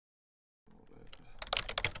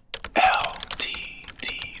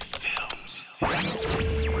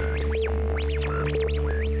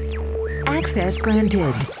Access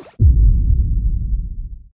granted.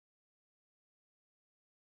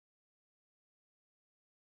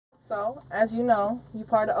 So, as you know, you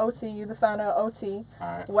part of OT, you the founder of OT.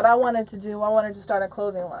 All right. What I wanted to do, I wanted to start a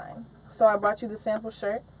clothing line. So I brought you the sample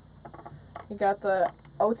shirt. You got the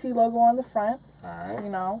OT logo on the front, All right. you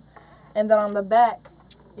know, and then on the back,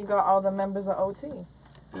 you got all the members of OT.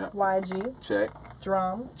 Yep. YG. Check.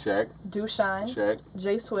 Drum. Check. Do Shine. Check.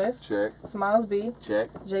 J Swiss. Check. Smiles B. Check.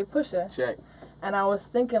 J Pusha. Check. And I was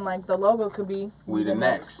thinking like the logo could be We the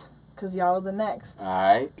next. Because y'all are the next. All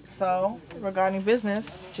right. So, regarding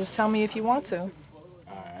business, just tell me if you want to. All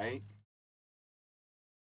right.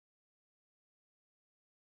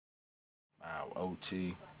 Wow,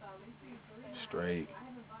 OT. Straight.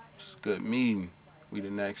 It's a good meeting. We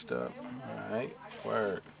the next up. All right.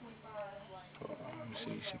 Word. Hold on, let me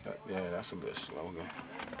see. She got, yeah, that's a good slogan.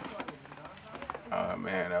 Oh,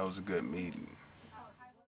 man, that was a good meeting.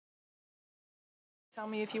 Tell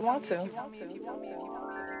me if you want to.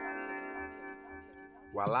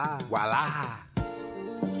 Voila, voila.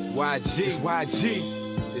 YG, it's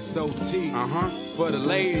YG. It's OT. For the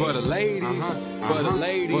ladies, for the ladies, for the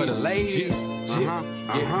ladies, for the ladies.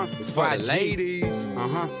 It's for the ladies.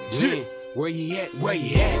 G. Where you at? Where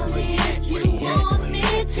you at? Where you at? Where you at? Where you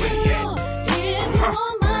at? Where you at? If you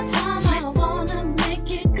want my time, I wanna make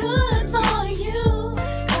it good for you.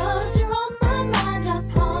 'Cause you're on my mind, I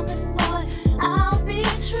promise, boy, I'll be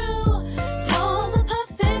true. You're the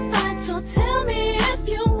perfect find, so tell me if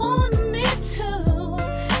you want me to.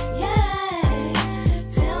 Yeah,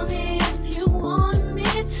 tell me if you want me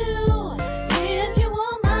to. If you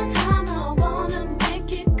want my time, I wanna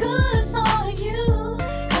make it good for you.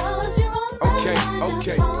 'Cause you're on my mind,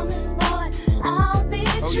 I promise, boy, I'll be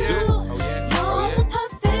true.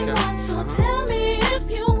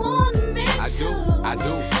 I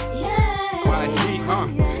do.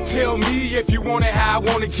 YG, tell me if you want it, how I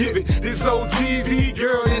wanna give it. This OTV,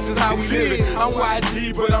 girl, this is how we live it. I'm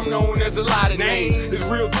YG, but I'm known as a lot of names. It's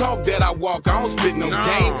real talk that I walk, I don't spit no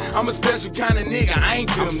game. I'm a special kind of nigga, I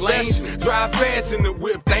ain't them lanes. Drive fast in the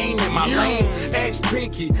whip, they ain't in my lane. Ask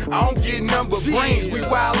Pinky, I don't get none but brains. We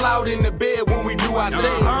wild out in the bed when we do our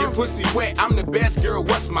thing. Your pussy wet, I'm the best girl,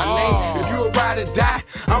 what's my name? If you a ride or die,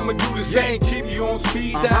 I'ma do the same. Keep you on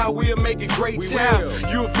speed dial, we'll make a great child.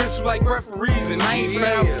 You official like referees and I ain't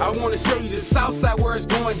foul. I wanna show you the south side where it's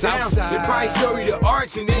going down. They probably show you the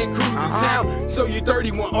arch and then cruise to town. Show you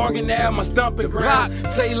 31 organelle, my stumping ground.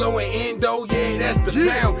 Taylor and Endo, yeah, that's the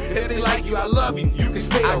pound. If they like you, I love you, you can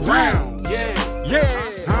stay around. Yeah, yeah.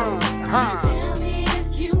 Tell me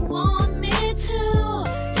if you want me to.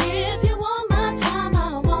 If you want my time,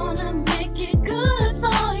 I wanna make it good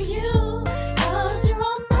for you. 'Cause you're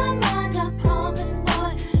on my mind, I promise,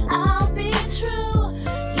 boy, I'll be true.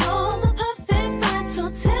 You're the perfect find, so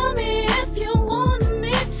tell me if you want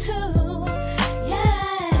me to.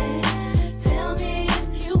 Yeah, tell me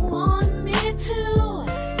if you want me to.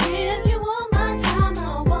 If you want my time,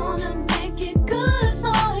 I wanna make it good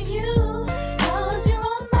for you. 'Cause you're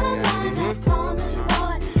on my mind, I promise,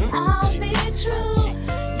 boy, I'll be true.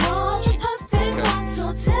 You're the perfect one, so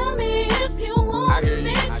tell me if you want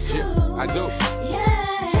me to. I do.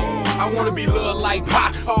 Yeah. I wanna be little like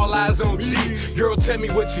Pop, all eyes on G. Girl, tell me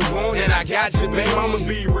what you want and I got you, babe. I'ma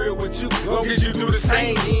be real with you, long as you do the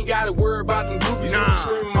same. You ain't gotta worry about them groupies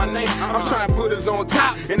screaming my name. I'm trying to put us on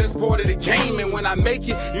top, and that's part of the game. And when I make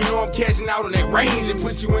it, you know I'm cashing out on that range and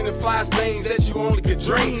put you in the fly things that you only could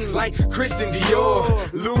dream. Like Christian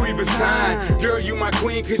Dior, Louis Vuitton. Girl, you my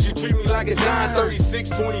queen, 'cause you treat me like a dime. 36,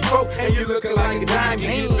 24, and you looking like a dime. You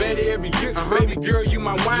get better every year. Baby girl, you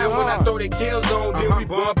my wine. When I throw the kills on, then we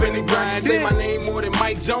bumpin' and grind. Say my name more than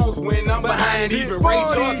Mike Jones when I'm behind. Even Ray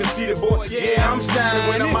Charles can see the boy. Yeah, I'm shining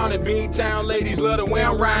when I'm out in Beantown. Ladies love the way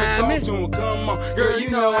I'm rhyming. Talk to 'em, come on, girl, you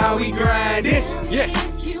know how we grind it. Yeah.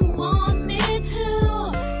 If you want me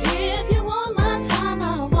to. If you want my time,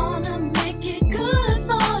 I wanna make it good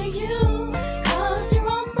for you. 'Cause you're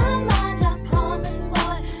on my mind, I promise,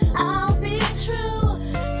 boy, I'll be true.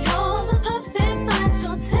 You're the perfect find, so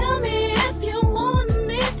tell me if you want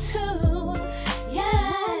me to.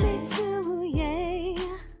 Yeah, me too, yeah.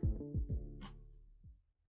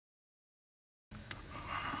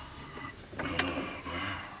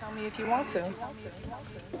 Tell me if you want to.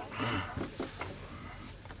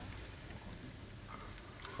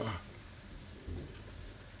 Huh.